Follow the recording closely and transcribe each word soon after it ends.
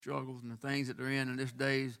struggles and the things that they're in this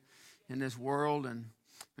days, in this world. And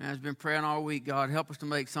man, I've been praying all week, God, help us to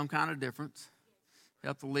make some kind of difference.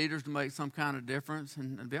 Help the leaders to make some kind of difference.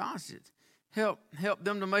 And to be honest, help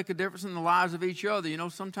them to make a difference in the lives of each other. You know,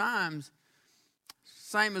 sometimes,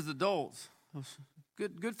 same as adults,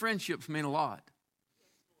 good friendships mean a lot.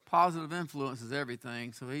 Positive influence is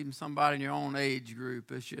everything. So even somebody in your own age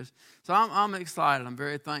group, it's just. So I'm excited. I'm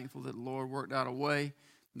very thankful that the Lord worked out a way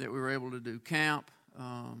that we were able to do camp.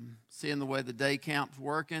 Seeing the way the day camp's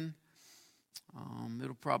working,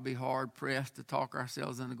 it'll probably be hard pressed to talk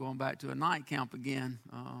ourselves into going back to a night camp again.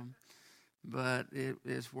 But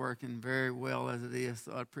it's working very well as it is.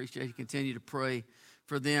 So I appreciate you continue to pray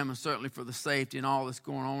for them and certainly for the safety and all that's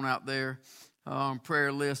going on out there.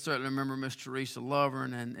 Prayer list, certainly remember Miss Teresa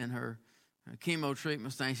Lovern and her chemo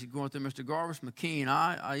treatment thing she's going through. Mr. Garvis McKean,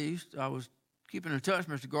 I was keeping in touch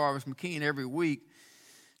with Mr. Garvis McKean every week.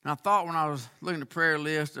 And I thought when I was looking at the prayer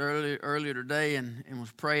list earlier today and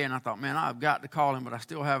was praying, I thought, man, I've got to call him, but I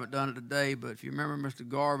still haven't done it today. But if you remember Mr.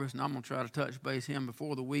 Garvis, and I'm going to try to touch base him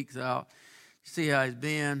before the week's out, see how he's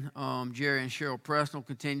been. Jerry and Cheryl Preston will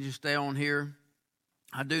continue to stay on here.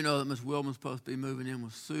 I do know that Miss Wilman's supposed to be moving in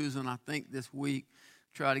with Susan, I think this week.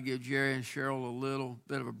 Try to give Jerry and Cheryl a little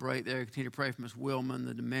bit of a break there. Continue to pray for Miss Wilman,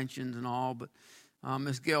 the dimensions and all. But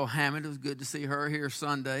Miss Gail Hammond, it was good to see her here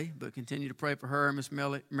Sunday. But continue to pray for her and Miss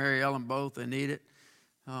Mary Ellen both. They need it.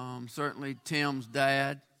 Certainly Tim's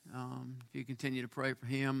dad. If you continue to pray for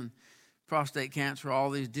him. And prostate cancer,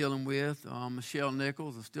 all he's dealing with. Michelle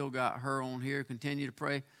Nichols, I've still got her on here. Continue to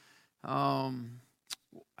pray.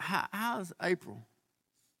 How's April?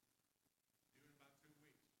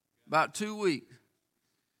 About 2 weeks.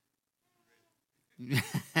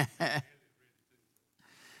 Yeah,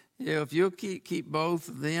 if you'll keep both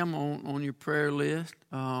of them on your prayer list.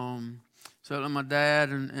 Certainly my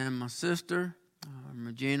dad and my sister.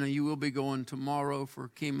 Regina, you will be going tomorrow for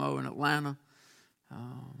chemo in Atlanta.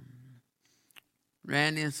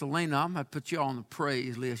 Randy and Selena, I'm going to put you on the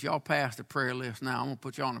praise list. Y'all passed the prayer list now. I'm going to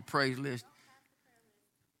put you on the praise list.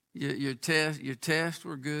 Your tests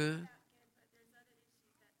were good.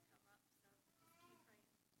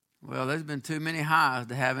 Well, there's been too many highs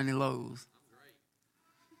to have any lows.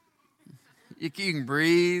 You can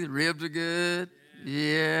breathe. Ribs are good.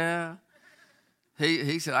 Yeah.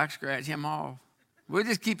 He said I can scratch him off. We'll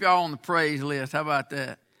just keep y'all on the praise list. How about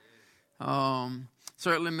that?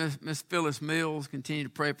 Certainly Miss Phyllis Mills, continue to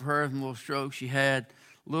pray for her. Some little stroke she had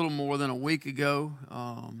a little more than a week ago.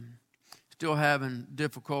 Still having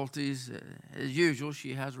difficulties. As usual,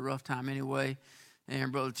 she has a rough time anyway.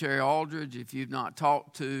 And Brother Terry Aldridge, if you've not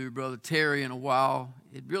talked to Brother Terry in a while,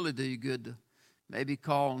 it'd really do you good to maybe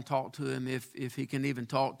call and talk to him if he can even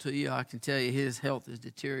talk to you. I can tell you his health has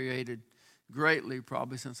deteriorated greatly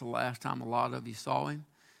probably since the last time a lot of you saw him.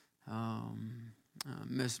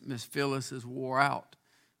 Miss Phyllis is wore out.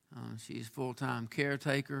 She's full-time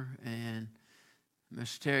caretaker, and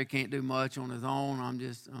Mr. Terry can't do much on his own. I'm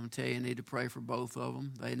going to tell you need to pray for both of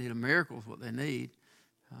them. They need a miracle is what they need.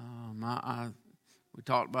 We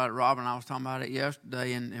talked about it, Robin and I was talking about it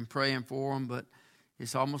yesterday and praying for him, but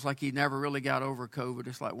it's almost like he never really got over COVID.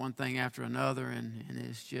 It's like one thing after another, and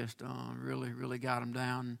it's just really, really got him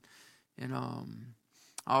down. And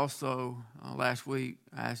also, last week,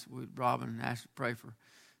 Robin asked to pray for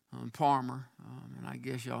Palmer, and I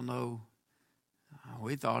guess y'all know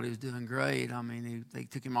we thought he was doing great. I mean, they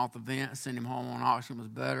took him off the vent, sent him home on oxygen, was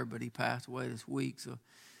better, but he passed away this week. So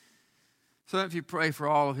if you pray for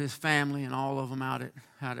all of his family and all of them out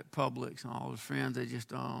at Publix and all his friends, they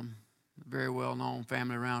just very well-known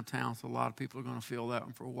family around town, so a lot of people are going to feel that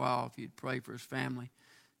one for a while. If you'd pray for his family,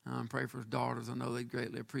 pray for his daughters, I know they'd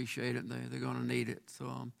greatly appreciate it. They're going to need it.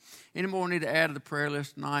 So any more need to add to the prayer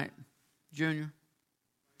list tonight, Junior?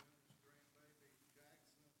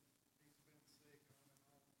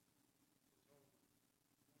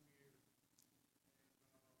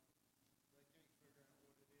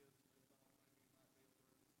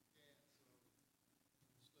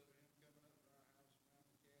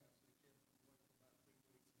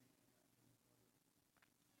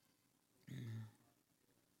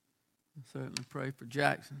 Certainly pray for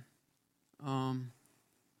Jackson. Put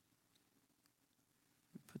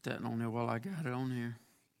that on there while I got it on here.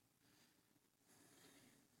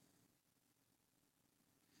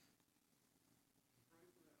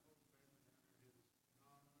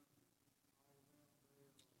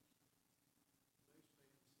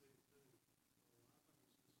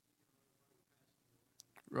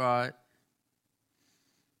 Right.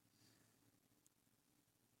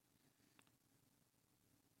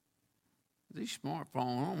 These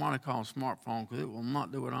smartphones, I don't want to call them smartphones because it will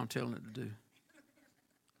not do what I'm telling it to do.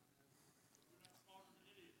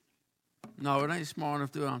 No, it ain't smart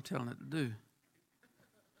enough to do what I'm telling it to do.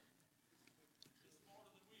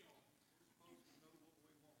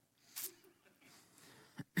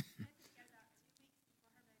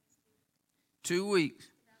 Two weeks.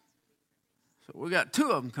 So we got two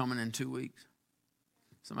of them coming in 2 weeks.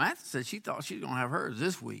 Samantha said she thought she was going to have hers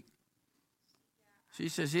this week. She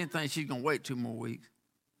said she didn't think she's going to wait 2 more weeks.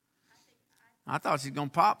 I thought she's going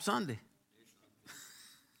to pop Sunday.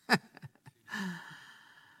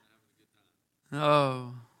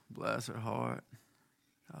 Oh, bless her heart.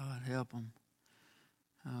 God help them.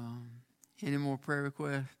 Any more prayer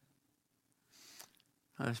requests?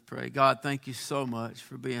 Let's pray. God, thank you so much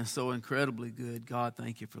for being so incredibly good. God,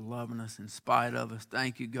 thank you for loving us in spite of us.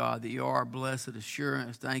 Thank you, God, that you are our blessed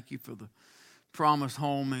assurance. Thank you for the promised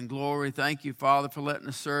home and glory. Thank you, Father, for letting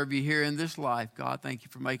us serve you here in this life. God, thank you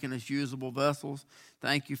for making us usable vessels.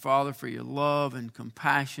 Thank you, Father, for your love and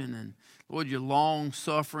compassion and, Lord, your long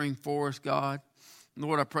suffering for us, God.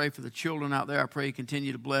 Lord, I pray for the children out there. I pray you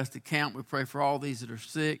continue to bless the camp. We pray for all these that are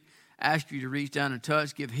sick. Ask you to reach down and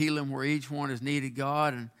touch, give healing where each one is needed,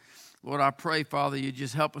 God. And Lord, I pray, Father, you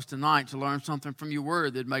just help us tonight to learn something from your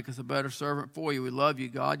word that'd make us a better servant for you. We love you,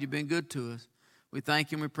 God. You've been good to us. We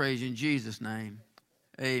thank you and we praise you in Jesus' name.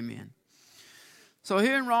 Amen. So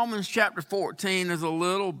here in Romans chapter 14 is a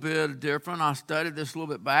little bit different. I studied this a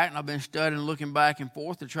little bit back, and I've been studying, looking back and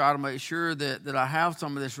forth to try to make sure that I have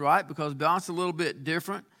some of this right, because to be honest, it's a little bit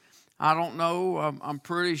different. I don't know. I'm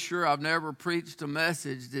pretty sure I've never preached a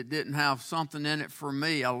message that didn't have something in it for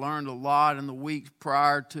me. I learned a lot in the weeks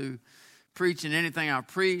prior to preaching anything I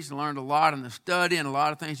preached. I learned a lot in the study and a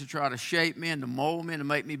lot of things to try to shape me and to mold me and to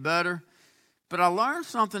make me better. But I learned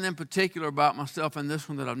something in particular about myself in this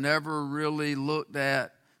one that I've never really looked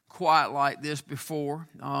at quite like this before.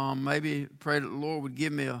 Maybe pray that the Lord would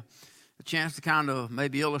give me a chance to kind of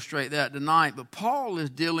maybe illustrate that tonight. But Paul is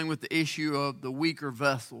dealing with the issue of the weaker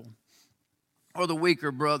vessel, or the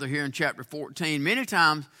weaker brother here in chapter 14. Many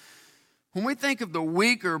times when we think of the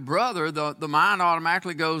weaker brother, the mind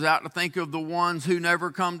automatically goes out to think of the ones who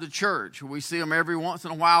never come to church. We see them every once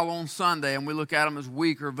in a while on Sunday, and we look at them as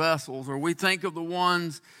weaker vessels. Or we think of the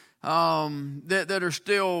ones that are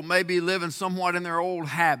still maybe living somewhat in their old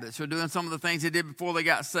habits, or doing some of the things they did before they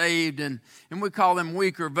got saved, and we call them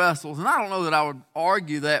weaker vessels. And I don't know that I would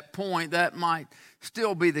argue that point. That might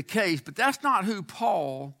still be the case, but that's not who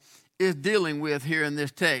Paul is dealing with here in this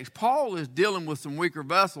text. Paul is dealing with some weaker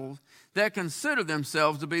vessels that consider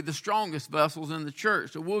themselves to be the strongest vessels in the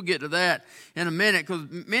church. So we'll get to that in a minute, because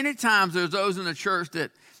many times there's those in the church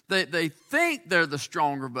that they think they're the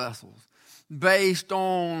stronger vessels based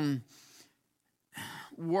on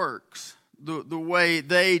works, the way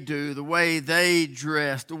they do, the way they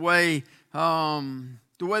dress, the way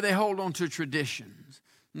they hold on to traditions,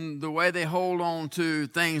 the way they hold on to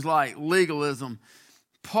things like legalism.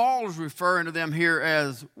 Paul is referring to them here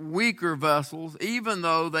as weaker vessels, even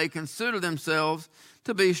though they consider themselves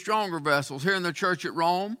to be stronger vessels. Here in the church at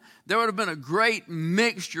Rome, there would have been a great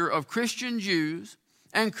mixture of Christian Jews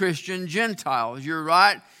and Christian Gentiles. You're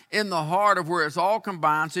right in the heart of where it's all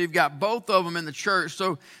combined, so you've got both of them in the church.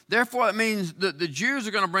 So therefore, it means that the Jews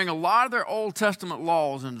are going to bring a lot of their Old Testament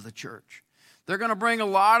laws into the church. They're going to bring a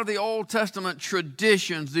lot of the Old Testament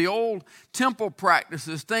traditions, the old temple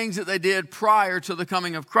practices, things that they did prior to the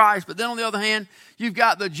coming of Christ. But then on the other hand, you've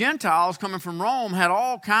got the Gentiles coming from Rome, had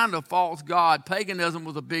all kind of false god. Paganism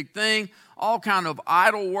was a big thing. All kind of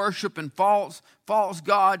idol worship and false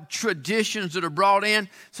god traditions that are brought in.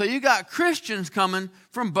 So you got Christians coming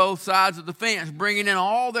from both sides of the fence, bringing in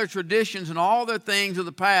all their traditions and all their things of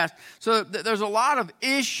the past. So there's a lot of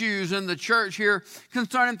issues in the church here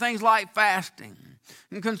concerning things like fasting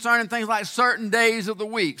and concerning things like certain days of the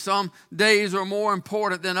week. Some days are more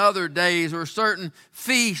important than other days, or certain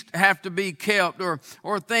feasts have to be kept,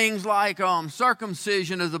 or things like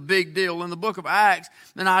circumcision is a big deal. In the book of Acts,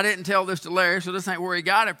 and I didn't tell this to Larry, so this ain't where he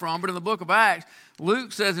got it from, but in the book of Acts,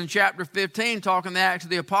 Luke says in chapter 15, talking the Acts of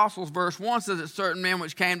the Apostles, verse 1 says that certain men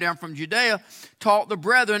which came down from Judea taught the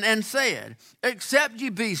brethren and said, except ye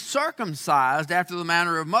be circumcised after the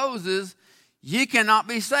manner of Moses, ye cannot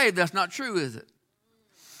be saved. That's not true, is it?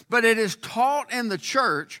 But it is taught in the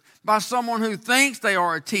church by someone who thinks they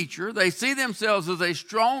are a teacher. They see themselves as a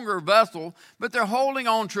stronger vessel, but they're holding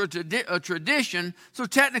on to a tradition, so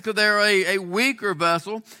technically they're a weaker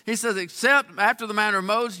vessel. He says, except after the manner of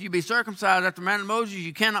Moses, you be circumcised. After the manner of Moses,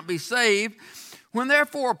 you cannot be saved. When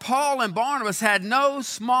therefore Paul and Barnabas had no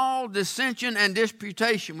small dissension and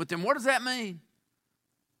disputation with them. What does that mean?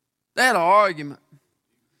 They had an argument.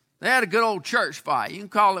 They had a good old church fight. You can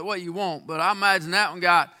call it what you want, but I imagine that one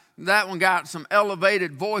got got some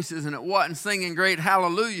elevated voices, and it wasn't singing great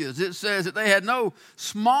hallelujahs. It says that they had no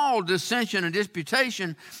small dissension and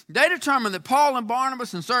disputation. They determined that Paul and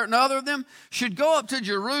Barnabas and certain other of them should go up to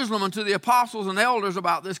Jerusalem and to the apostles and elders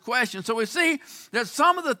about this question. So we see that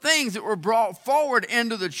some of the things that were brought forward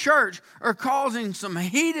into the church are causing some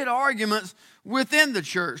heated arguments within the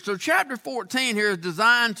church. So chapter 14 here is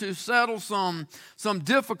designed to settle some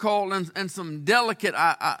difficult and some delicate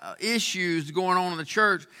issues going on in the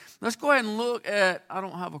church. Let's go ahead and look at, I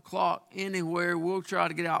don't have a clock anywhere. We'll try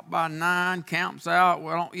to get out by 9, camps out.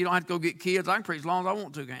 You don't have to go get kids. I can preach as long as I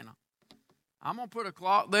want to, can't I? I'm going to put a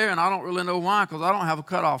clock there, and I don't really know why, because I don't have a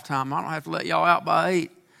cutoff time. I don't have to let y'all out by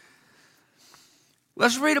 8.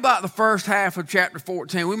 Let's read about the first half of chapter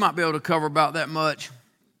 14. We might be able to cover about that much.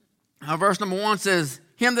 Verse number 1 says,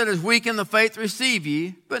 "Him that is weak in the faith receive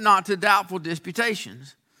ye, but not to doubtful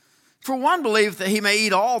disputations. For one believeth that he may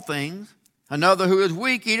eat all things, another who is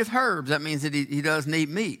weak eateth herbs." That means that he does need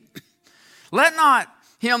meat. "Let not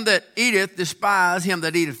him that eateth despise him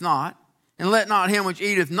that eateth not, and let not him which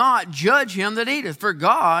eateth not judge him that eateth, for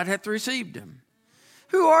God hath received him.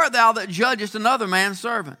 Who art thou that judgest another man's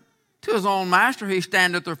servant? To his own master he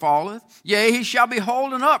standeth or falleth. Yea, he shall be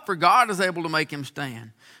holden up, for God is able to make him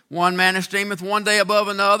stand. One man esteemeth one day above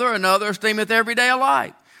another, another esteemeth every day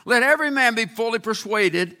alike. Let every man be fully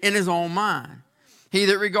persuaded in his own mind. He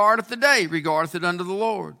that regardeth the day regardeth it unto the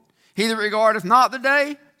Lord. He that regardeth not the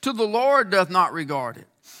day, to the Lord doth not regard it.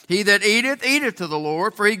 He that eateth, eateth to the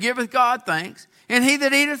Lord, for he giveth God thanks. And he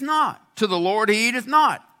that eateth not, to the Lord he eateth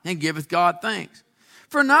not, and giveth God thanks.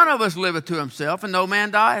 For none of us liveth to himself, and no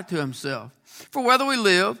man dieth to himself. For whether we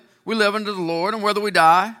live unto the Lord, and whether we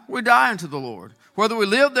die unto the Lord. Whether we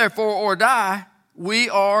live, therefore, or die, we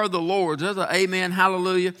are the Lord's." There's an amen,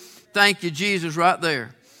 hallelujah. Thank you, Jesus, right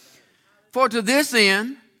there. "For to this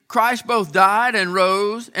end Christ both died and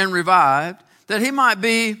rose and revived, that he might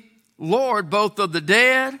be Lord both of the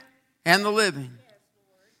dead and the living.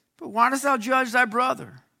 But why dost thou judge thy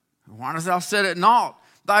brother? Why dost thou set at naught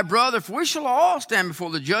thy brother? For we shall all stand before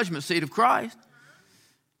the judgment seat of Christ.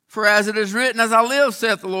 For as it is written, as I live,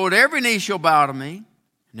 saith the Lord, every knee shall bow to me,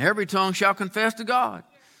 and every tongue shall confess to God.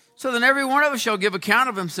 So then every one of us shall give account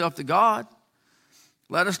of himself to God.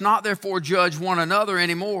 Let us not therefore judge one another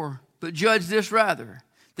anymore, but judge this rather,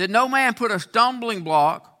 that no man put a stumbling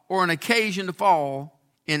block or an occasion to fall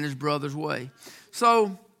in his brother's way."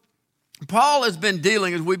 So Paul has been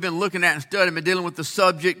dealing, as we've been looking at and studying, been dealing with the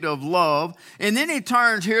subject of love. And then he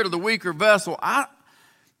turns here to the weaker vessel.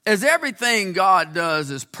 As everything God does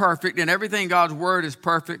is perfect and everything God's word is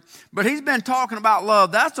perfect, but he's been talking about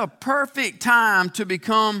love. That's a perfect time to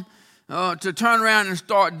to turn around and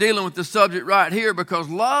start dealing with the subject right here, because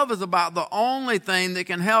love is about the only thing that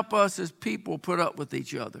can help us as people put up with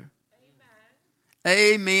each other.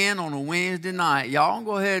 Amen on a Wednesday night. Y'all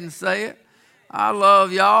go ahead and say it. I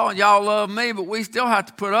love y'all and y'all love me, but we still have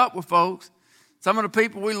to put up with folks. Some of the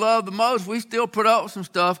people we love the most, we still put up with some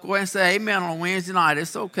stuff. Go ahead and say amen on a Wednesday night.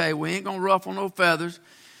 It's okay. We ain't going to ruffle no feathers.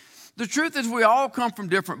 The truth is we all come from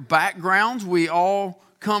different backgrounds. We all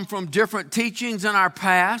come from different teachings in our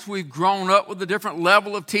past. We've grown up with a different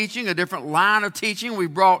level of teaching, a different line of teaching.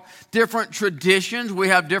 We've brought different traditions. We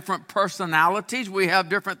have different personalities. We have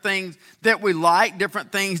different things that we like,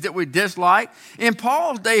 different things that we dislike. In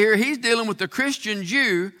Paul's day here, he's dealing with the Christian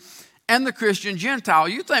Jew and the Christian Gentile.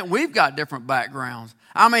 You think we've got different backgrounds.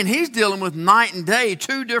 I mean, he's dealing with night and day,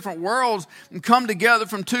 two different worlds come together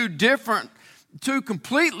from two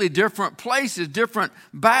completely different places, different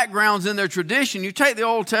backgrounds in their tradition. You take the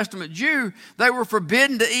Old Testament Jew, they were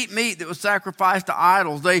forbidden to eat meat that was sacrificed to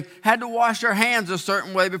idols. They had to wash their hands a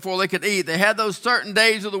certain way before they could eat. They had those certain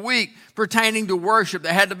days of the week pertaining to worship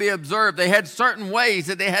that had to be observed. They had certain ways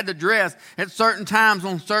that they had to dress at certain times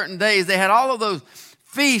on certain days. They had all of those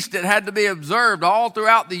feasts that had to be observed all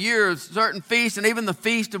throughout the year, certain feasts, and even the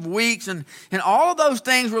Feast of Weeks, and all of those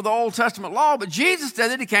things were the Old Testament law. But Jesus said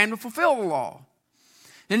that he came to fulfill the law.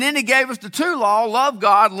 And then he gave us the two laws: love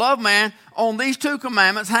God, love man. On these two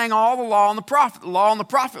commandments hang all the law and the prophet. The law and the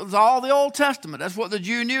prophet was all the Old Testament. That's what the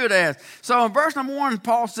Jew knew it as. So in verse number 1,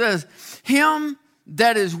 Paul says, him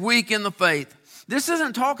that is weak in the faith. This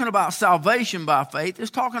isn't talking about salvation by faith.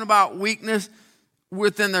 It's talking about weakness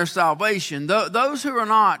within their salvation. Those who are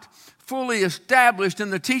not fully established in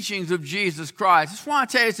the teachings of Jesus Christ. That's why I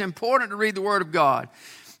tell you it's important to read the Word of God.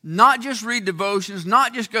 Not just read devotions,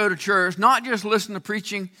 not just go to church, not just listen to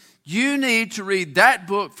preaching. You need to read that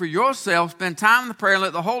book for yourself, spend time in the prayer, and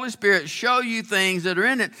let the Holy Spirit show you things that are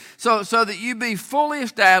in it so that you be fully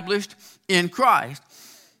established in Christ.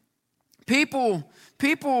 People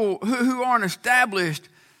who aren't established,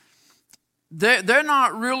 they're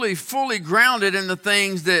not really fully grounded in the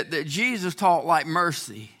things that Jesus taught, like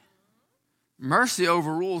mercy. Mercy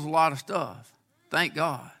overrules a lot of stuff. Thank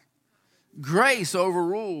God. Grace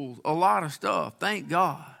overrules a lot of stuff. Thank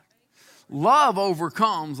God. Love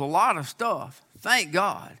overcomes a lot of stuff. Thank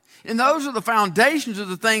God. And those are the foundations of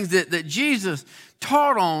the things that Jesus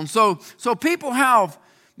taught on. So people have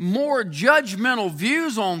more judgmental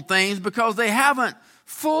views on things because they haven't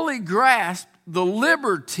fully grasped the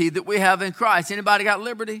liberty that we have in Christ. Anybody got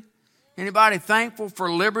liberty? Anybody thankful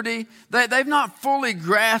for liberty? They've not fully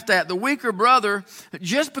grasped that. The weaker brother,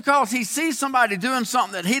 just because he sees somebody doing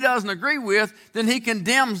something that he doesn't agree with, then he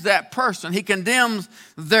condemns that person. He condemns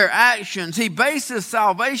their actions. He bases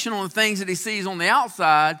salvation on the things that he sees on the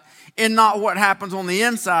outside and not what happens on the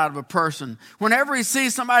inside of a person. Whenever he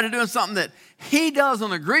sees somebody doing something that he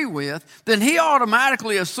doesn't agree with, then he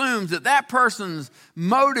automatically assumes that that person's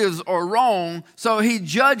motives are wrong, so he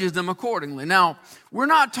judges them accordingly. Now, we're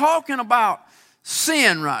not talking about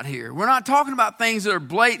sin right here. We're not talking about things that are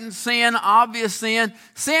blatant sin, obvious sin.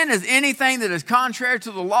 Sin is anything that is contrary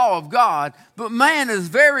to the law of God, but man is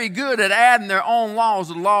very good at adding their own laws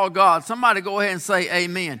to the law of God. Somebody go ahead and say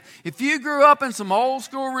amen. If you grew up in some old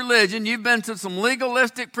school religion, you've been to some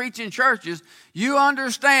legalistic preaching churches, you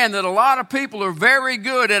understand that a lot of people are very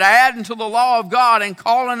good at adding to the law of God and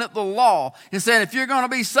calling it the law and saying, if you're going to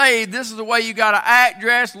be saved, this is the way you got to act,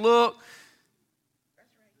 dress, look.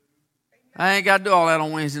 I ain't got to do all that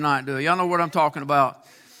on Wednesday night, do I? Y'all know what I'm talking about.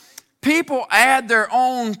 People add their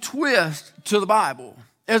own twist to the Bible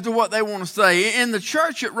as to what they want to say. In the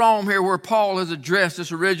church at Rome here, where Paul has addressed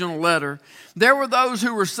this original letter, there were those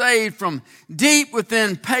who were saved from deep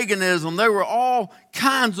within paganism. There were all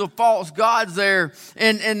kinds of false gods there.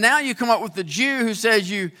 And now you come up with the Jew who says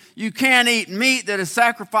you can't eat meat that is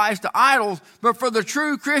sacrificed to idols. But for the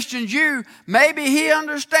true Christian Jew, maybe he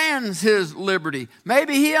understands his liberty.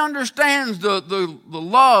 Maybe he understands the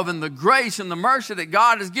love and the grace and the mercy that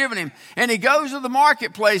God has given him. And he goes to the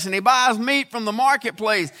marketplace and he buys meat from the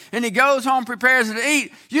marketplace. And he goes home, prepares it to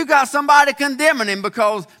eat. You got somebody condemning him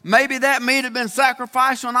because maybe that meat had been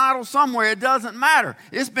sacrificed on idol somewhere. It doesn't matter.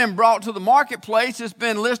 It's been brought to the marketplace. It's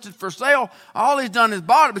been listed for sale. All he's done is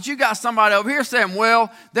bought it. But you got somebody over here saying,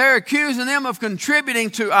 well, they're accusing them of contributing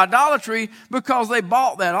to idolatry because they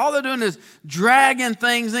bought that. All they're doing is dragging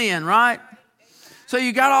things in, right? So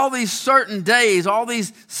you got all these certain days, all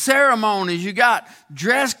these ceremonies. You got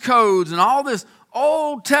dress codes and all this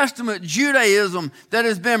Old Testament Judaism that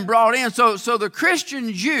has been brought in. So the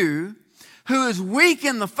Christian Jew who is weak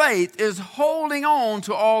in the faith is holding on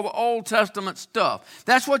to all the Old Testament stuff.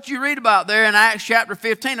 That's what you read about there in Acts chapter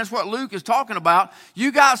 15. That's what Luke is talking about.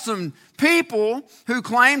 You got some people who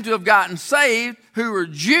claim to have gotten saved who are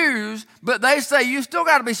Jews, but they say you still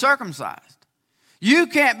got to be circumcised. You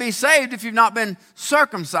can't be saved if you've not been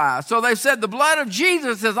circumcised. So they said the blood of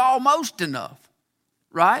Jesus is almost enough,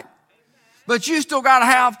 right? But you still got to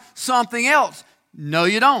have something else. No,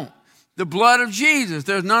 you don't. The blood of Jesus.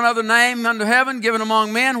 There's none other name under heaven given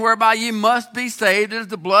among men whereby ye must be saved. It is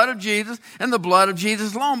the blood of Jesus and the blood of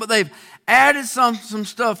Jesus alone. But they've added some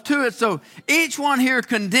stuff to it. So each one here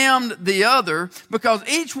condemned the other because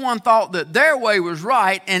each one thought that their way was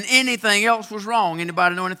right and anything else was wrong.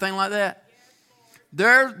 Anybody know anything like that?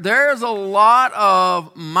 There's a lot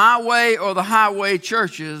of my way or the highway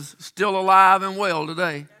churches still alive and well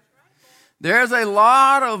today. There's a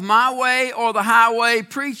lot of my way or the highway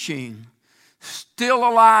preaching still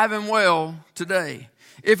alive and well today.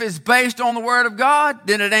 If it's based on the Word of God,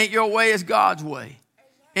 then it ain't your way, it's God's way.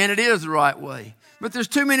 And it is the right way. But there's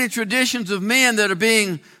too many traditions of men that are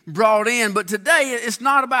being brought in. But today, it's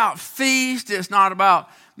not about feast. It's not about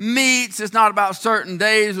meats. It's not about certain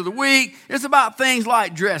days of the week. It's about things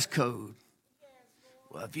like dress code.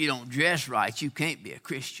 Well, if you don't dress right, you can't be a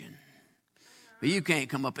Christian. But you can't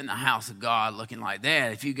come up in the house of God looking like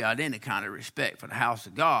that. If you got any kind of respect for the house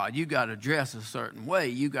of God, you got to dress a certain way.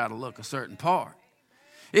 You got to look a certain part.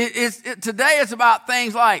 Today it's about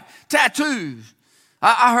things like tattoos.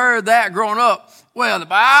 I heard that growing up. Well, the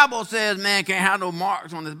Bible says man can't have no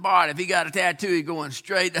marks on his body. If he got a tattoo, he's going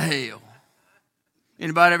straight to hell.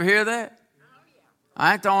 Anybody ever hear that?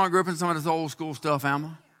 I ain't the only group in some of this old school stuff,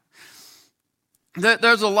 am I?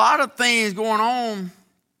 There's a lot of things going on.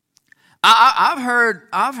 I've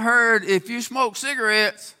heard if you smoke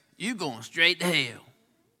cigarettes, you going straight to hell.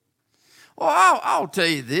 Well, I'll tell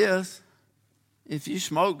you this. If you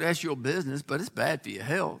smoke, that's your business, but it's bad for your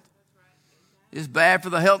health. It's bad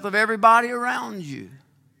for the health of everybody around you.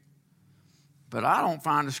 But I don't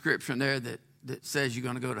find a scripture in there that says you're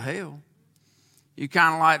going to go to hell. You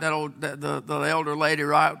kind of like that old the elder lady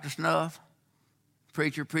right with the snuff.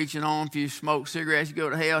 Preacher preaching on, if you smoke cigarettes, you go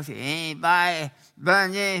to hell. Say, anybody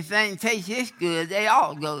burn anything tastes this good, they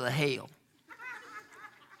all go to hell.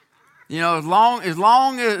 You know, as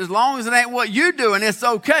long as it ain't what you're doing, it's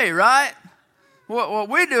okay, right? What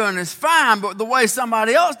we're doing is fine, but the way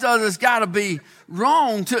somebody else does it's got to be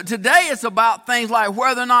wrong. Today it's about things like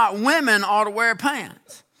whether or not women ought to wear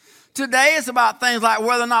pants. Today it's about things like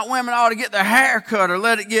whether or not women ought to get their hair cut or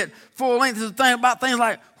let it get full length. It's about things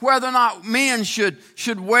like whether or not men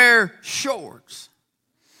should wear shorts.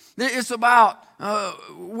 It's about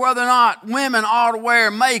whether or not women ought to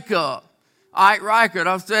wear makeup. Ike Reichert,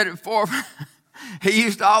 I've said it before. He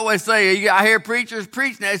used to always say, I hear preachers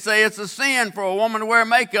preaching, they say it's a sin for a woman to wear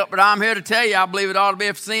makeup, but I'm here to tell you, I believe it ought to be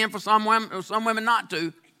a sin for some women not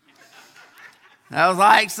to. That was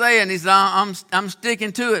Ike saying, he said, I'm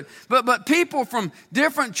sticking to it. But people from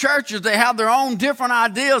different churches, they have their own different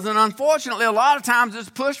ideas, and unfortunately, a lot of times it's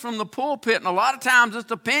pushed from the pulpit, and a lot of times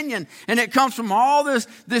it's opinion, and it comes from all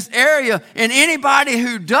this area, and anybody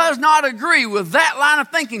who does not agree with that line of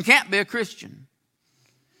thinking can't be a Christian.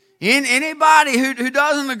 Anybody who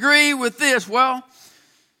doesn't agree with this, well,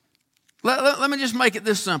 let me just make it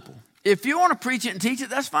this simple. If you want to preach it and teach it,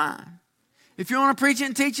 that's fine. If you want to preach it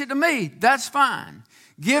and teach it to me, that's fine.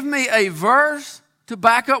 Give me a verse to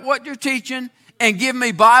back up what you're teaching and give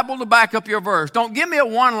me Bible to back up your verse. Don't give me a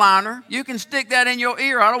one-liner. You can stick that in your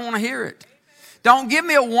ear. I don't want to hear it. Don't give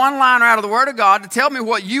me a one-liner out of the Word of God to tell me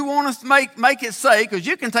what you want to make it say, because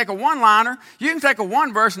you can take a one-liner, you can take a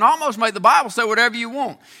one verse and almost make the Bible say whatever you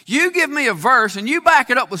want. You give me a verse and you back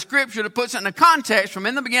it up with Scripture that puts it in the context from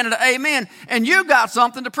in the beginning to amen, and you got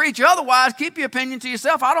something to preach. Otherwise, keep your opinion to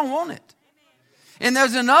yourself. I don't want it. And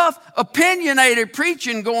there's enough opinionated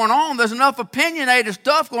preaching going on. There's enough opinionated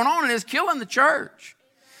stuff going on, and it's killing the church.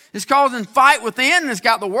 It's causing fight within, and it's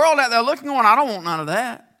got the world out there looking going, I don't want none of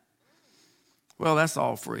that. Well, that's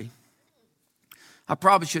all free. I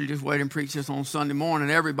probably should have just waited and preached this on Sunday morning.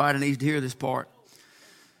 Everybody needs to hear this part.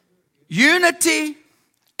 Unity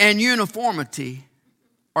and uniformity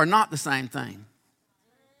are not the same thing.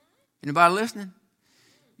 Anybody listening?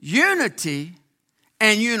 Unity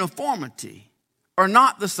and uniformity are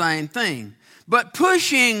not the same thing. But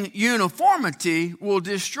pushing uniformity will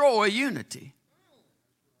destroy unity.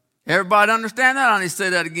 Everybody understand that? I need to say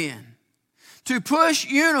that again. To push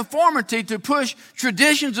uniformity, to push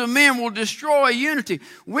traditions of men will destroy unity.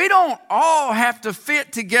 We don't all have to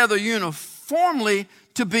fit together uniformly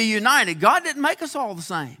to be united. God didn't make us all the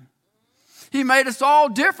same. He made us all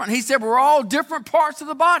different. He said we're all different parts of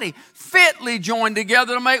the body, fitly joined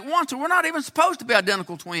together to make one. So we're not even supposed to be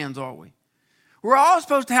identical twins, are we? We're all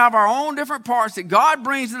supposed to have our own different parts that God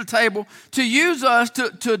brings to the table to use us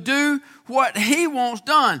to do what He wants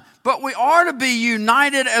done. But we are to be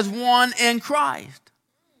united as one in Christ.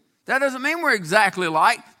 That doesn't mean we're exactly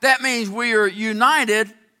alike. That means we are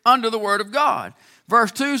united under the Word of God.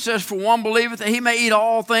 Verse 2 says, for one believeth that he may eat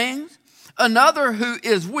all things. Another who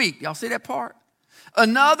is weak. Y'all see that part?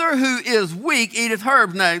 Another who is weak eateth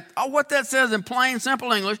herbs. Now, what that says in plain,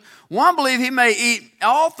 simple English, one believe he may eat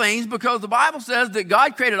all things because the Bible says that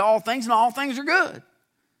God created all things and all things are good.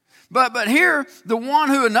 But here,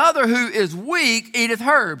 another who is weak eateth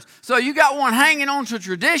herbs. So you got one hanging on to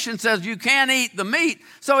tradition, says you can't eat the meat.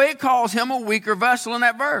 So it calls him a weaker vessel in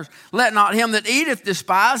that verse. Let not him that eateth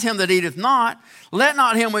despise him that eateth not. Let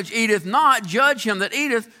not him which eateth not judge him that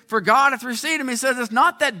eateth, for God hath received him. He says it's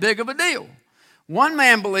not that big of a deal. One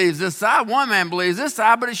man believes this side, one man believes this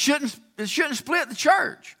side, but it shouldn't split the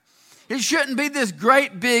church. It shouldn't be this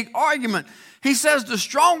great big argument. He says the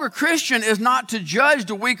stronger Christian is not to judge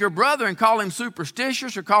the weaker brother and call him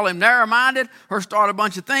superstitious or call him narrow-minded or start a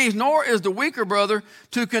bunch of things, nor is the weaker brother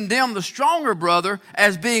to condemn the stronger brother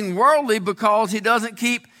as being worldly because he doesn't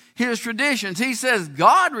keep his traditions. He says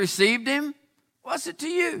God received him. What's it to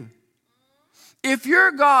you? If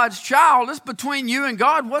you're God's child, it's between you and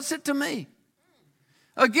God. What's it to me?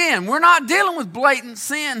 Again, we're not dealing with blatant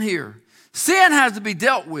sin here. Sin has to be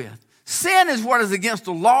dealt with. Sin is what is against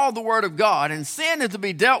the law of the Word of God, and sin is to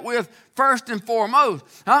be dealt with first and foremost.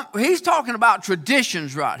 He's talking about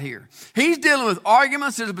traditions right here. He's dealing with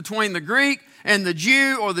arguments that are between the Greek and the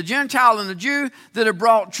Jew, or the Gentile and the Jew, that have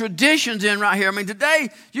brought traditions in right here. I mean, today,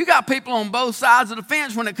 you got people on both sides of the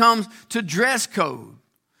fence when it comes to dress code.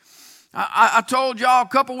 I told y'all a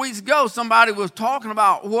couple weeks ago, somebody was talking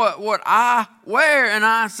about what I wear, and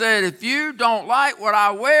I said, if you don't like what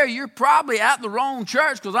I wear, you're probably at the wrong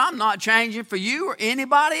church, because I'm not changing for you or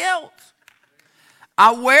anybody else.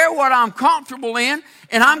 I wear what I'm comfortable in,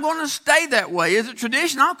 and I'm going to stay that way. Is it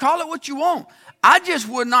tradition? I'll call it what you want. I just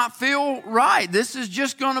would not feel right. This is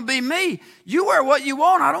just going to be me. You wear what you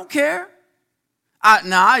want. I don't care.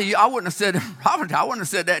 I wouldn't have said, Robert, I wouldn't have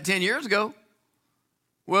said that 10 years ago.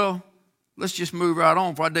 Well, let's just move right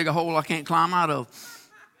on before I dig a hole I can't climb out of.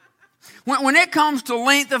 When it comes to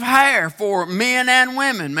length of hair for men and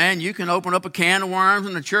women, man, you can open up a can of worms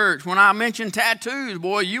in the church. When I mention tattoos,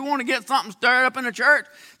 boy, you want to get something stirred up in the church,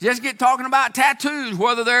 just get talking about tattoos,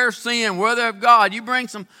 whether they're sin, whether they're of God. You bring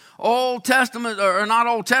some Old Testament, or not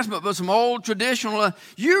Old Testament, but some old traditional.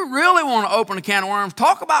 You really want to open a can of worms.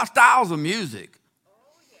 Talk about styles of music.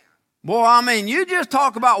 Boy, I mean, you just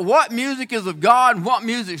talk about what music is of God and what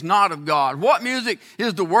music's not of God. What music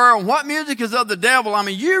is the world, what music is of the devil. I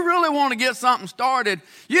mean, you really want to get something started.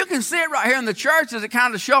 You can see it right here in the church as it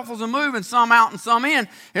kind of shuffles and moves, and some out and some in.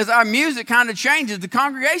 As our music kind of changes, the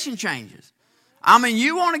congregation changes. I mean,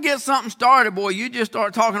 you want to get something started, boy, you just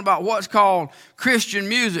start talking about what's called Christian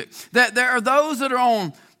music. That there are those that are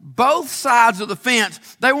on both sides of the fence.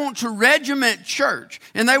 They want to regiment church,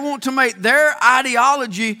 and they want to make their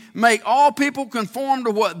ideology make all people conform to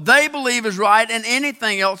what they believe is right and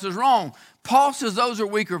anything else is wrong. Paul says those are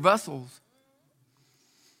weaker vessels.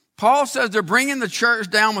 Paul says they're bringing the church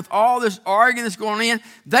down with all this arguing that's going in.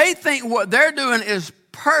 They think what they're doing is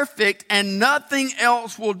perfect and nothing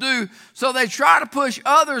else will do, so they try to push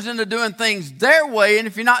others into doing things their way, and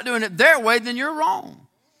if you're not doing it their way, then you're wrong.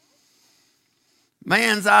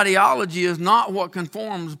 Man's ideology is not what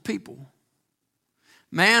conforms people.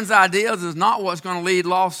 Man's ideas is not what's going to lead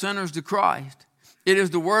lost sinners to Christ. It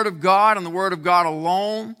is the Word of God and the Word of God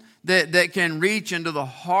alone that can reach into the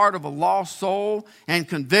heart of a lost soul and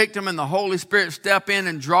convict them, and the Holy Spirit step in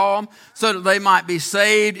and draw them so that they might be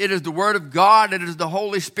saved. It is the Word of God, it is the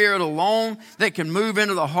Holy Spirit alone that can move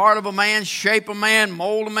into the heart of a man, shape a man,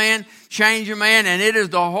 mold a man, change a man, and it is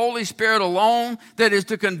the Holy Spirit alone that is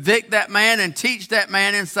to convict that man and teach that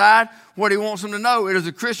man inside what he wants him to know. It is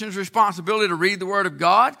a Christian's responsibility to read the Word of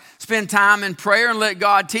God, spend time in prayer and let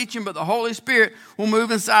God teach him, but the Holy Spirit will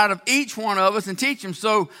move inside of each one of us and teach him.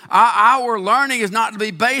 So our learning is not to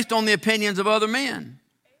be based on the opinions of other men,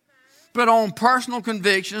 but on personal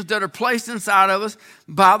convictions that are placed inside of us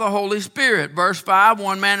by the Holy Spirit. Verse 5,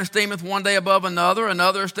 one man esteemeth one day above another,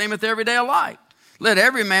 another esteemeth every day alike. Let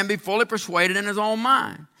every man be fully persuaded in his own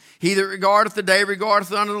mind. He that regardeth the day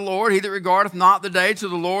regardeth unto the Lord. He that regardeth not the day to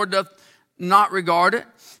the Lord doth not regard it.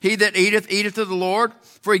 He that eateth, eateth to the Lord,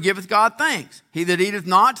 for he giveth God thanks. He that eateth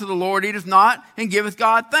not to the Lord eateth not, and giveth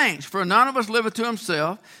God thanks. For none of us liveth to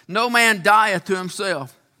himself, no man dieth to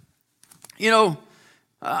himself. You know,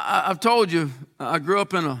 I've told you, I grew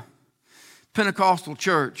up in a Pentecostal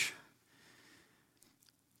church.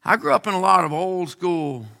 I grew up in a lot of old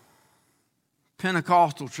school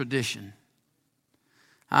Pentecostal tradition.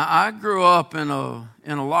 I grew up in a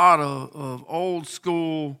lot of old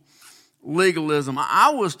school legalism.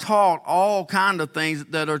 I was taught all kind of things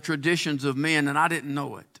that are traditions of men, and I didn't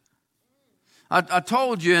know it. I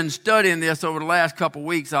told you in studying this over the last couple of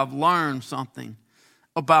weeks, I've learned something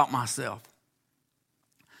about myself.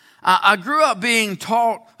 I grew up being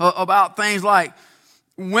taught about things like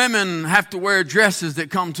women have to wear dresses that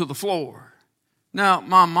come to the floor. Now,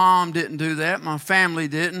 my mom didn't do that. My family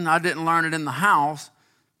didn't. I didn't learn it in the house,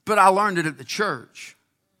 but I learned it at the church.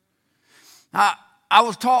 I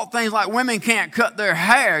was taught things like women can't cut their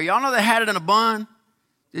hair. Y'all know they had it in a bun?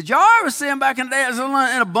 Did y'all ever see them back in the day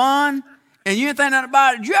in a bun? And you didn't think nothing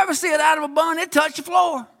about it. Did you ever see it out of a bun? It touched the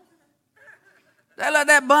floor. They let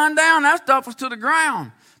that bun down. That stuff was to the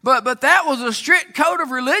ground. But that was a strict code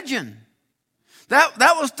of religion. That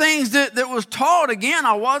was things that was taught. Again,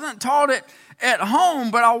 I wasn't taught it at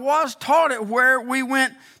home, but I was taught it where we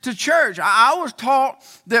went to church. I was taught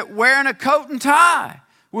that wearing a coat and tie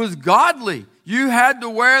was godly. You had to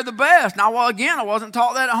wear the best. Now, well, again, I wasn't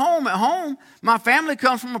taught that at home. At home, my family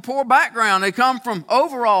comes from a poor background. They come from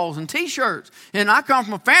overalls and T-shirts. And I come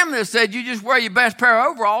from a family that said you just wear your best pair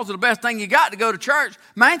of overalls or the best thing you got to go to church.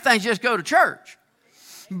 Main thing is just go to church.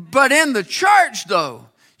 But in the church, though,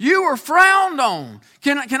 you were frowned on.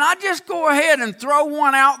 Can I just go ahead and throw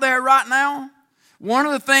one out there right now? One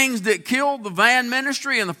of the things that killed the van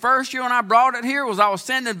ministry in the first year when I brought it here was I was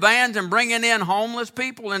sending vans and bringing in homeless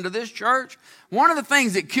people into this church. One of the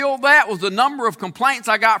things that killed that was the number of complaints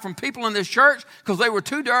I got from people in this church because they were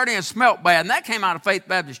too dirty and smelt bad. And that came out of Faith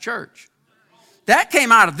Baptist Church. That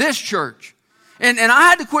came out of this church. And I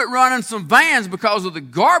had to quit running some vans because of the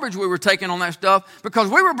garbage we were taking on that stuff, because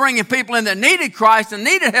we were bringing people in that needed Christ and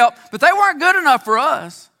needed help, but they weren't good enough for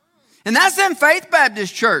us. And that's in Faith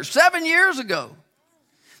Baptist Church 7 years ago.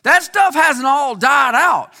 That stuff hasn't all died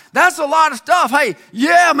out. That's a lot of stuff. Hey,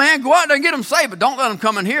 yeah, man, go out there and get them saved, but don't let them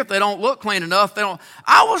come in here if they don't look clean enough.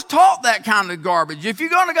 I was taught that kind of garbage. If you're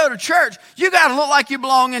going to go to church, you got to look like you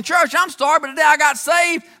belong in church. I'm sorry, but today I got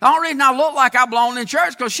saved. The only reason I look like I belong in church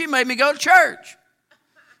is because she made me go to church.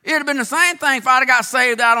 It would have been the same thing if I'd have got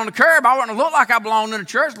saved out on the curb. I wouldn't have looked like I belonged in the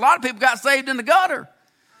church. A lot of people got saved in the gutter.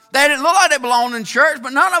 They didn't look like they belonged in church,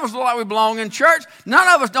 but none of us look like we belong in church.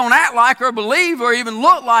 None of us don't act like or believe or even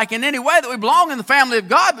look like in any way that we belong in the family of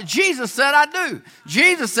God, but Jesus said, I do.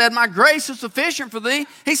 Jesus said, my grace is sufficient for thee.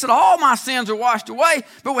 He said, all my sins are washed away,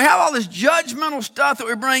 but we have all this judgmental stuff that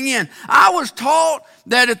we bring in. I was taught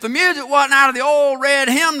that if the music wasn't out of the old red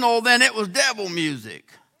hymnal, then it was devil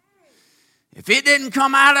music. If it didn't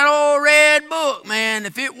come out of that old red book, man,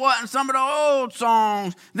 if it wasn't some of the old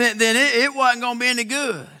songs, then it wasn't going to be any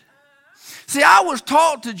good. See, I was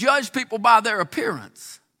taught to judge people by their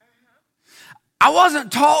appearance. I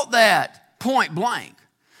wasn't taught that point blank.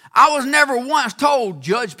 I was never once told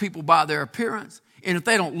judge people by their appearance, and if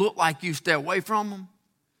they don't look like you, stay away from them.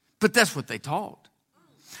 But that's what they taught.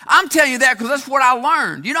 I'm telling you that because that's what I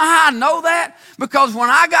learned. You know how I know that? Because when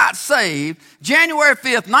I got saved, January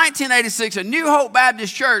 5th, 1986, at New Hope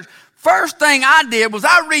Baptist Church, first thing I did was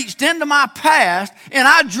I reached into my past and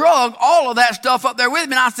I drug all of that stuff up there with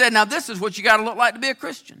me. And I said, now this is what you got to look like to be a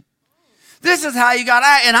Christian. This is how you got to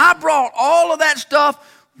act. And I brought all of that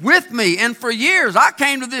stuff with me. And for years, I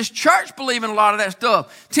came to this church believing a lot of that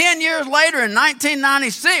stuff. 10 years later, in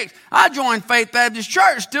 1996, I joined Faith Baptist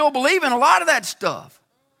Church, still believing a lot of that stuff.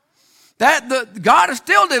 God is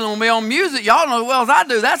still dealing with me on music. Y'all know as well as I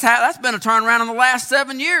do. That's been a turnaround in the last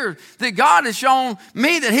 7 years. That God has shown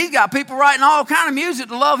me that He's got people writing all kind of music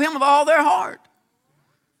to love Him with all their heart.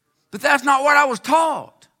 But that's not what I was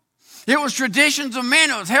taught. It was traditions of men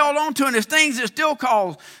that was held on to, and it's things that still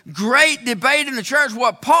cause great debate in the church.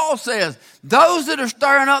 What Paul says, those that are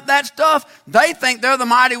stirring up that stuff, they think they're the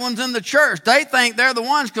mighty ones in the church. They think they're the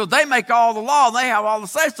ones because they make all the law. They have all the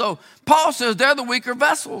say. So Paul says they're the weaker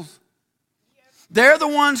vessels. They're the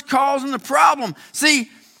ones causing the problem. See,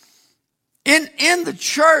 in the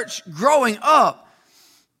church growing up,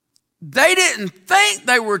 they didn't think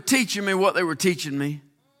they were teaching me what they were teaching me.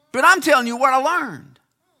 But I'm telling you what I learned.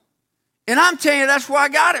 And I'm telling you that's where I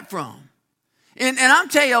got it from. And I'm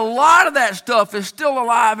telling you a lot of that stuff is still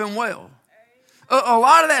alive and well. A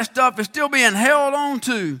lot of that stuff is still being held on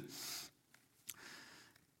to.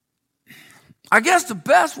 I guess the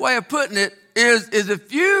best way of putting it is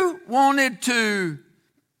if you wanted to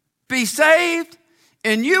be saved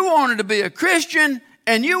and you wanted to be a Christian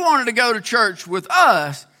and you wanted to go to church with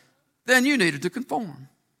us, then you needed to conform.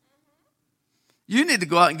 You need to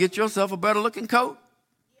go out and get yourself a better looking coat.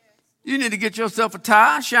 You need to get yourself a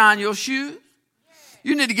tie, shine your shoes.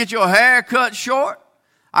 You need to get your hair cut short.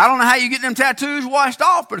 I don't know how you get them tattoos washed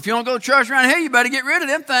off, but if you don't go to church around here, you better get rid of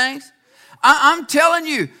them things. I'm telling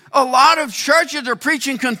you, a lot of churches are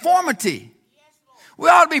preaching conformity. We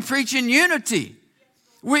ought to be preaching unity.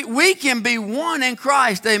 We can be one in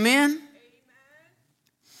Christ, amen?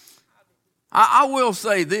 I will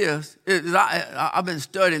say this. I've been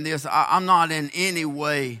studying this. I'm not in any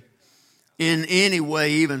way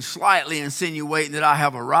even slightly insinuating that I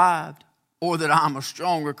have arrived or that I'm a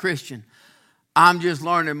stronger Christian. I'm just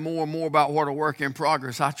learning more and more about what a work in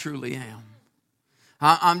progress I truly am.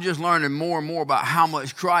 I'm just learning more and more about how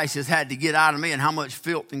much Christ has had to get out of me and how much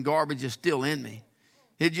filth and garbage is still in me.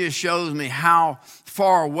 It just shows me how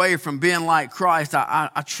far away from being like Christ I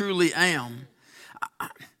truly am.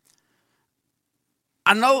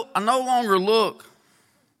 I no longer look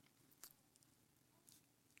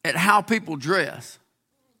at how people dress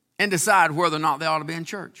and decide whether or not they ought to be in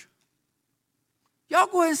church. Y'all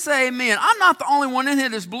go ahead and say amen. I'm not the only one in here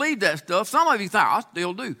that's believed that stuff. Some of you think, I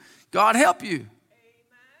still do. God help you.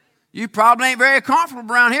 You probably ain't very comfortable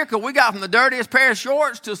around here because we got from the dirtiest pair of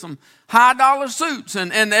shorts to some high-dollar suits.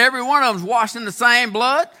 And every one of them's washed in the same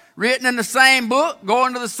blood, written in the same book,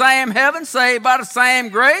 going to the same heaven, saved by the same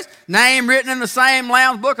grace, name written in the same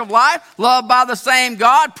Lamb's book of life, loved by the same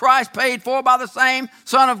God, price paid for by the same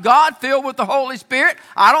Son of God, filled with the Holy Spirit.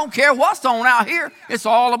 I don't care what's on out here. It's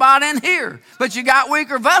all about in here. But you got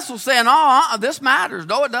weaker vessels saying, this matters.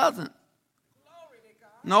 No, it doesn't.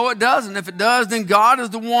 No, it doesn't. If it does, then God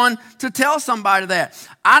is the one to tell somebody that.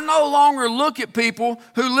 I no longer look at people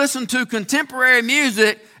who listen to contemporary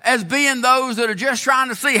music as being those that are just trying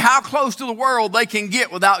to see how close to the world they can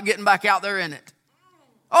get without getting back out there in it.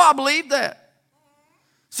 Oh, I believe that.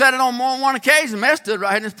 Said it on more than one occasion. Mess stood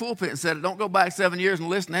right in this pulpit and said it. Don't go back 7 years and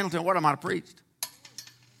listen to Hamilton. What I might have preached.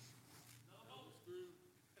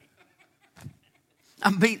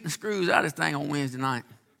 I'm beating the screws out of this thing on Wednesday night.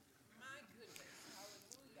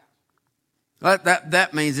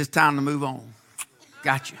 That means it's time to move on.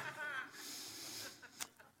 Gotcha.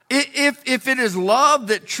 If it is love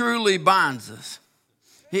that truly binds us,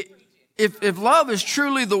 if love is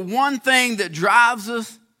truly the one thing that drives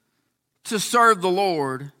us to serve the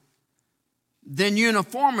Lord, then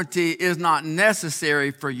uniformity is not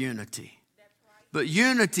necessary for unity. But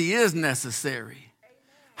unity is necessary.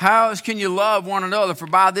 How else can you love one another? For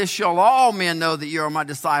by this shall all men know that you are my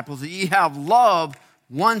disciples, that ye have love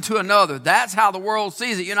one to another. That's how the world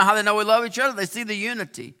sees it. You know how they know we love each other? They see the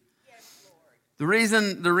unity. The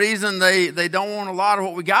reason they don't want a lot of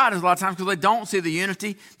what we got is a lot of times because they don't see the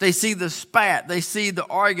unity. They see the spat. They see the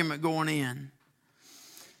argument going in.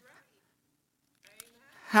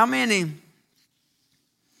 How many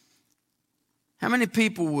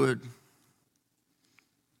people would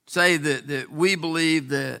say that we believe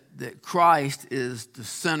that Christ is the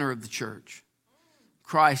center of the church?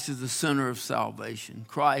 Christ is the center of salvation.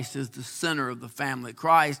 Christ is the center of the family.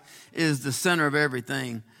 Christ is the center of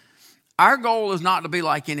everything. Our goal is not to be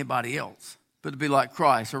like anybody else, but to be like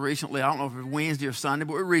Christ. I don't know if it was Wednesday or Sunday,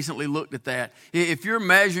 but we recently looked at that. If you're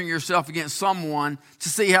measuring yourself against someone to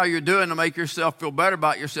see how you're doing to make yourself feel better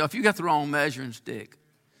about yourself, you got the wrong measuring stick.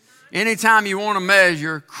 Anytime you want to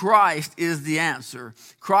measure, Christ is the answer.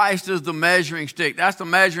 Christ is the measuring stick. That's the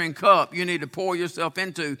measuring cup you need to pour yourself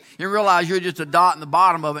into and realize you're just a dot in the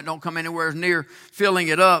bottom of it. Don't come anywhere near filling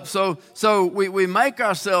it up. So we make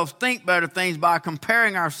ourselves think better things by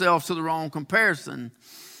comparing ourselves to the wrong comparison.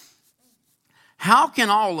 How can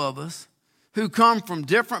all of us who come from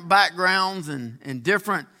different backgrounds and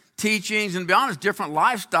different teachings and, to be honest, different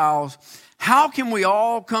lifestyles, how can we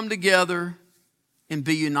all come together and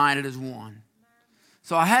be united as one?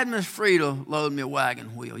 So I had Miss Frida load me a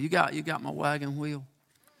wagon wheel. You got my wagon wheel?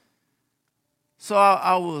 So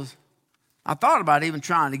I thought about even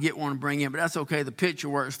trying to get one to bring in, but that's okay. The picture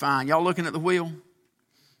works fine. Y'all looking at the wheel?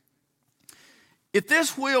 If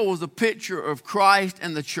this wheel was a picture of Christ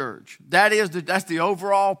and the church, that's the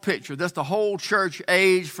overall picture. That's the whole church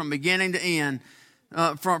age from beginning to end.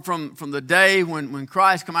 From the day when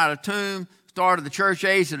Christ come out of the tomb, started the church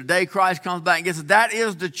age to the day Christ comes back and gets it. That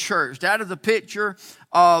is the church. That is a picture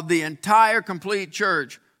of the entire complete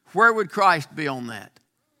church. Where would Christ be on that?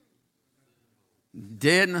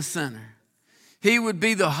 Dead in the center. He would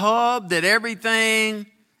be the hub that everything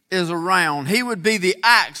is around. He would be the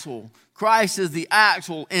axle. Christ is the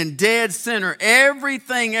axle in dead center.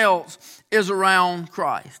 Everything else is around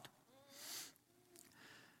Christ.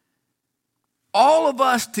 All of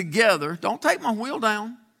us together, don't take my wheel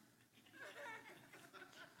down.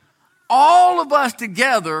 All of us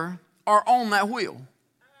together are on that wheel.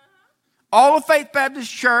 All of Faith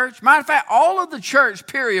Baptist Church. Matter of fact, all of the church,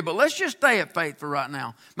 period. But let's just stay at Faith for right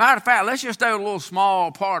now. Matter of fact, let's just stay with a little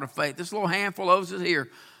small part of Faith. This little handful of us is here.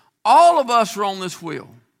 All of us are on this wheel.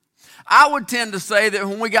 I would tend to say that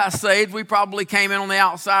when we got saved, we probably came in on the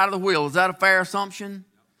outside of the wheel. Is that a fair assumption?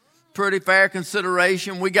 Pretty fair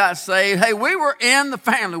consideration. We got saved. Hey, we were in the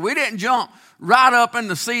family. We didn't jump right up in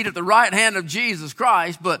the seat at the right hand of Jesus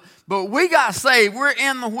Christ, but we got saved. We're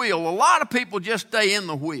in the wheel. A lot of people just stay in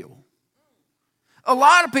the wheel. A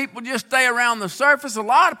lot of people just stay around the surface. A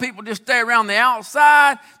lot of people just stay around the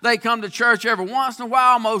outside. They come to church every once in a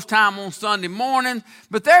while, most time on Sunday morning,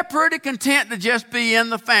 but they're pretty content to just be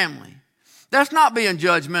in the family. That's not being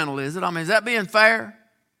judgmental, is it? I mean, is that being fair?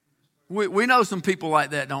 We know some people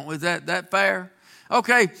like that, don't we? Is that fair?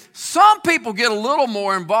 Okay, some people get a little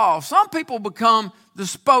more involved. Some people become the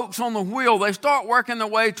spokes on the wheel. They start working their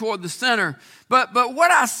way toward the center. But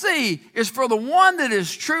what I see is for the one that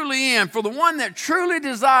is truly in, for the one that truly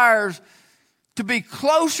desires to be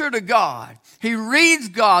closer to God, he reads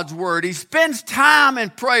God's word, he spends time in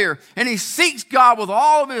prayer, and he seeks God with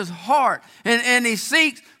all of his heart. And he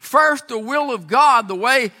seeks first the will of God, the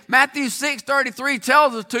way Matthew 6:33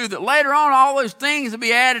 tells us to, that later on all those things will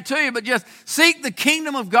be added to you, but just seek the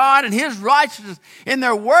kingdom of God and his righteousness, and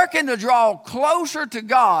they're working to draw closer to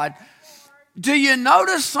God. Do you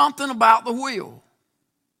notice something about the wheel?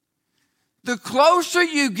 The closer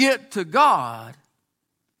you get to God,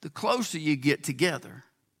 the closer you get together.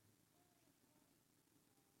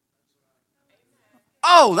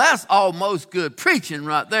 Oh, that's almost good preaching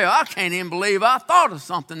right there. I can't even believe I thought of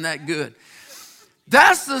something that good.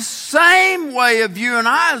 That's the same way of you and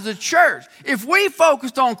I as a church. If we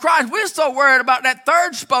focused on Christ, we're so worried about that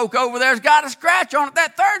third spoke over there's got a scratch on it.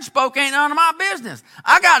 That third spoke ain't none of my business.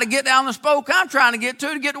 I got to get down the spoke I'm trying to get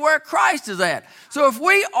to where Christ is at. So if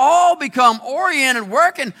we all become oriented,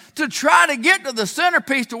 working to try to get to the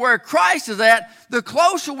centerpiece to where Christ is at, the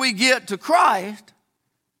closer we get to Christ,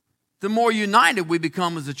 the more united we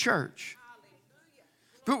become as a church.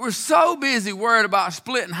 But we're so busy worried about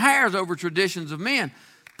splitting hairs over traditions of men.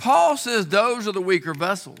 Paul says those are the weaker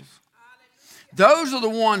vessels. Those are the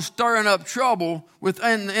ones stirring up trouble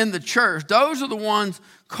in the church. Those are the ones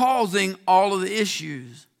causing all of the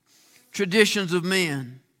issues. Traditions of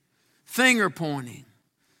men, finger pointing,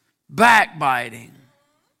 backbiting.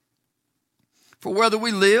 For whether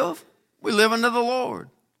we live unto the Lord.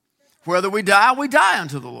 Whether we die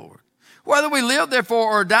unto the Lord. Whether we live,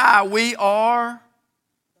 therefore, or die, we are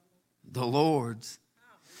the Lord's.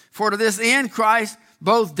 For to this end Christ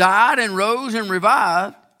both died and rose and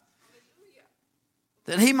revived,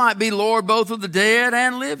 that he might be Lord both of the dead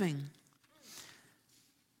and living.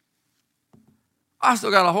 I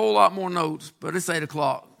still got a whole lot more notes, but it's 8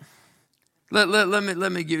 o'clock. Let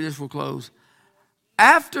me give you this for close.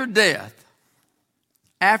 After death,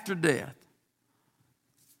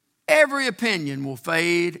 every opinion will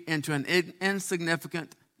fade into an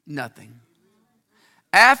insignificant nothing.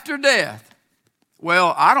 After death,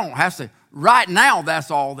 well, I don't have to say, right now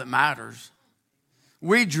that's all that matters.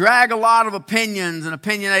 We drag a lot of opinions and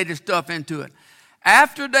opinionated stuff into it.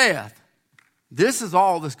 After death, this is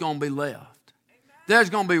all that's going to be left. There's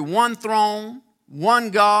going to be one throne, one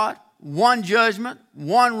God, one judgment,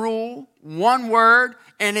 one rule, one word,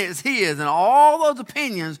 and it's his. And all those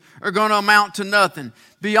opinions are going to amount to nothing.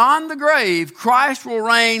 Beyond the grave, Christ will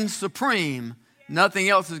reign supreme. Nothing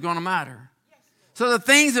else is going to matter. So the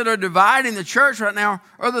things that are dividing the church right now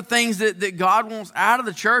are the things that God wants out of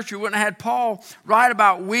the church. You wouldn't have had Paul write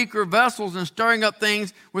about weaker vessels and stirring up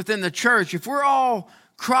things within the church. If we're all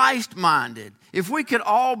Christ-minded, if we could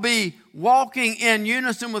all be walking in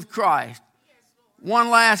unison with Christ.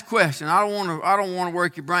 One last question. I don't want to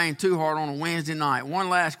work your brain too hard on a Wednesday night. One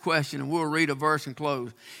last question, and we'll read a verse and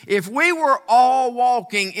close. If we were all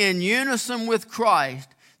walking in unison with Christ,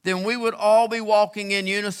 then we would all be walking in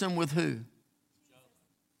unison with who?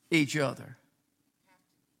 Each other.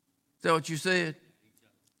 Is that what you said?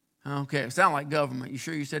 Okay, it sounded like government. You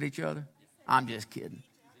sure you said each other? I'm just kidding.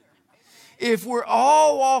 If we're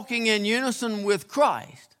all walking in unison with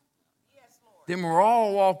Christ, then we're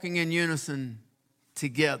all walking in unison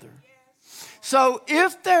together. So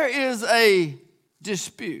if there is a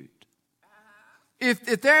dispute,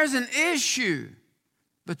 if there's an issue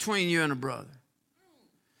between you and a brother,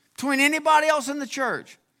 between anybody else in the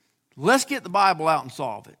church, let's get the Bible out and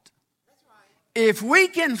solve it. If we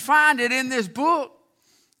can find it in this book,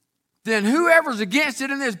 then whoever's against it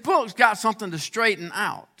in this book's got something to straighten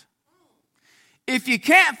out. If you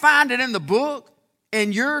can't find it in the book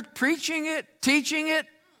and you're preaching it, teaching it,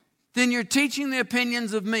 then you're teaching the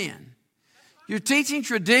opinions of men. You're teaching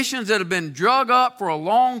traditions that have been drug up for a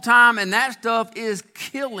long time, and that stuff is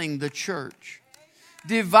killing the church,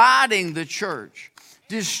 dividing the church,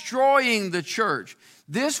 destroying the church.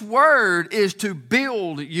 This word is to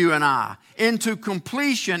build you and I into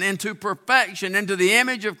completion, into perfection, into the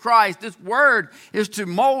image of Christ. This word is to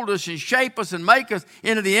mold us and shape us and make us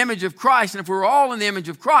into the image of Christ. And if we were all in the image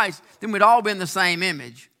of Christ, then we'd all be in the same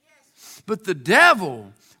image. But the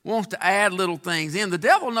devil wants to add little things in. The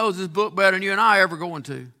devil knows this book better than you and I are ever going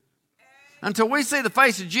to. Until we see the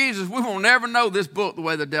face of Jesus, we will never know this book the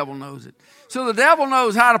way the devil knows it. So the devil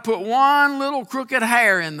knows how to put one little crooked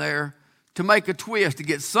hair in there to make a twist, to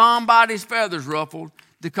get somebody's feathers ruffled,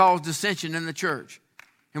 to cause dissension in the church.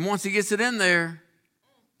 And once he gets it in there,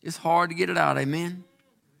 it's hard to get it out. Amen?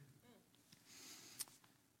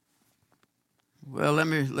 Well, let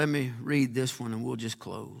me read this one and we'll just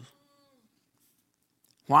close.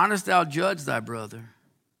 Why dost thou judge thy brother?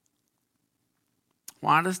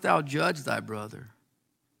 Why dost thou judge thy brother?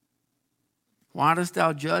 Why dost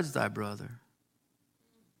thou judge thy brother?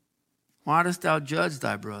 Why dost thou judge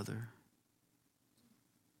thy brother?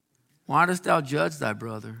 Why dost thou judge thy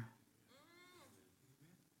brother?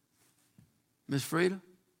 Miss Frida,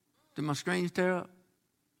 did my screens tear up?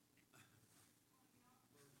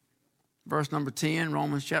 Verse number 10,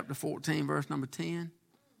 Romans chapter 14, verse number 10.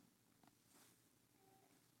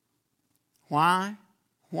 Why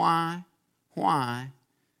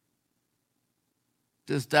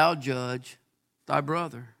dost thou judge thy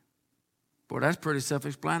brother? Boy, that's pretty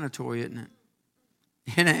self-explanatory, isn't it?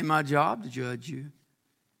 It ain't my job to judge you.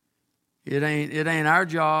 It ain't our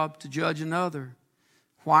job to judge another.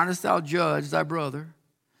 Why dost thou judge thy brother?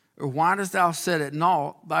 Or why dost thou set at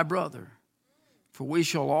naught thy brother? For we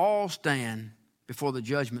shall all stand before the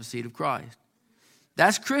judgment seat of Christ.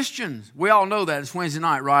 That's Christians. We all know that. It's Wednesday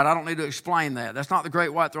night, right? I don't need to explain that. That's not the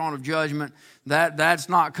great white throne of judgment. That's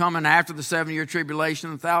not coming after the 7-year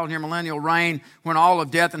tribulation, the 1,000-year millennial reign, when all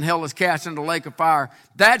of death and hell is cast into the lake of fire.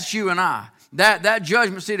 That's you and I. That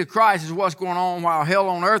judgment seat of Christ is what's going on while hell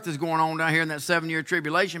on earth is going on down here in that 7-year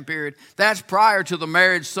tribulation period. That's prior to the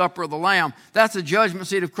marriage supper of the Lamb. That's the judgment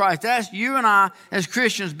seat of Christ. That's you and I as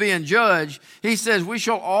Christians being judged. He says we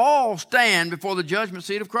shall all stand before the judgment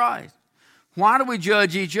seat of Christ. Why do we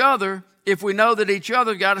judge each other if we know that each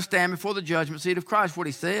other got to stand before the judgment seat of Christ? What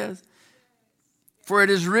he says. For it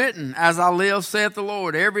is written, as I live, saith the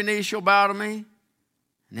Lord, every knee shall bow to me,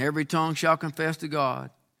 and every tongue shall confess to God.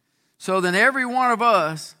 So then every one of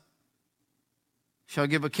us shall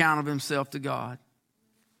give account of himself to God.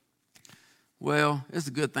 Well, it's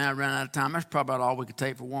a good thing I ran out of time. That's probably about all we could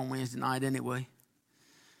take for one Wednesday night anyway.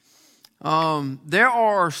 There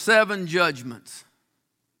are 7 judgments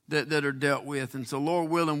that are dealt with. And so, Lord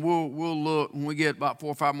willing, we'll look, when we get about 4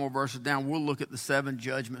 or 5 more verses down, we'll look at the 7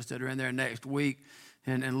 judgments that are in there next week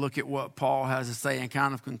and look at what Paul has to say and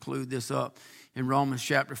kind of conclude this up in Romans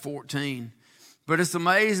chapter 14. But it's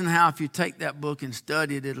amazing how if you take that book and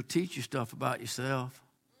study it, it'll teach you stuff about yourself.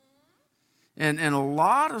 And a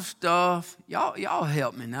lot of stuff, y'all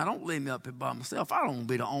help me now. Don't leave me up here by myself. I don't want to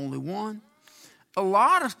be the only one. A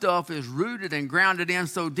lot of stuff is rooted and grounded in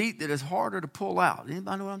so deep that it's harder to pull out.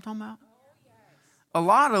 Anybody know what I'm talking about? A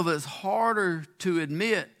lot of it's harder to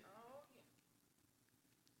admit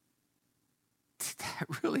that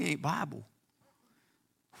really ain't Bible,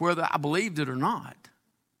 whether I believed it or not.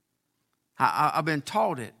 I've been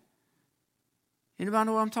taught it. Anybody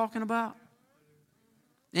know what I'm talking about?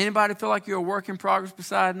 Anybody feel like you're a work in progress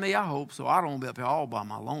beside me? I hope so. I don't want to be up here all by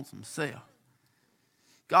my lonesome self.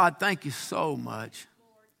 God, thank you so much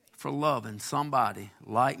for loving somebody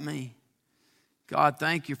like me. God,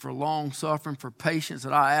 thank you for long suffering, for patience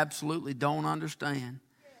that I absolutely don't understand.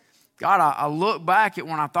 God, I look back at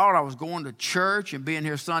when I thought I was going to church and being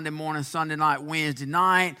here Sunday morning, Sunday night, Wednesday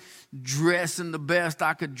night, dressing the best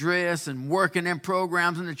I could dress and working in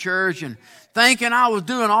programs in the church and thinking I was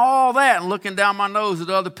doing all that and looking down my nose at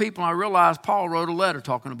other people. And I realized Paul wrote a letter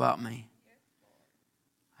talking about me.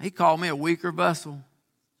 He called me a weaker vessel.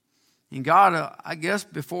 And God, I guess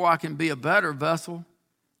before I can be a better vessel,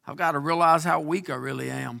 I've got to realize how weak I really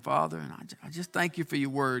am, Father. And I just thank you for your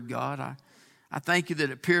word, God. I thank you that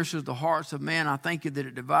it pierces the hearts of men. I thank you that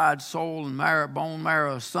it divides soul and marrow, bone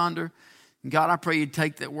marrow asunder. And God, I pray you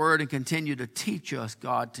take that word and continue to teach us,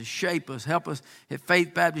 God, to shape us. Help us at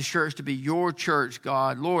Faith Baptist Church to be your church,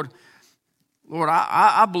 God. Lord,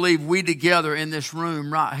 I believe we together in this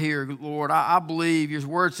room right here, Lord, I believe your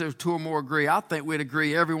word says 2 or more agree. I think we'd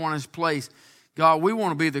agree, everyone in this place. God, we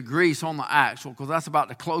want to be the grease on the axle because that's about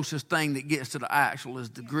the closest thing that gets to the axle is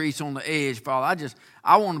the grease on the edge, Father.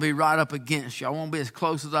 I want to be right up against you. I want to be as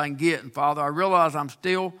close as I can get. And, Father, I realize I'm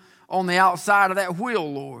still on the outside of that wheel,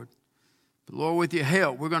 Lord. But, Lord, with your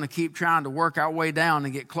help, we're going to keep trying to work our way down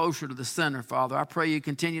and get closer to the center, Father. I pray you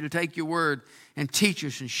continue to take your word and teach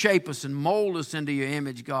us and shape us and mold us into your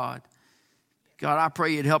image, God. God, I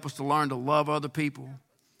pray you'd help us to learn to love other people.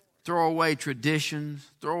 Throw away traditions.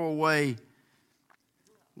 Throw away,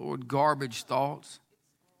 Lord, garbage thoughts.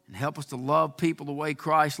 And help us to love people the way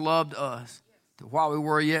Christ loved us. That while we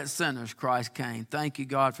were yet sinners, Christ came. Thank you,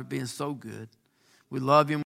 God, for being so good. We love you.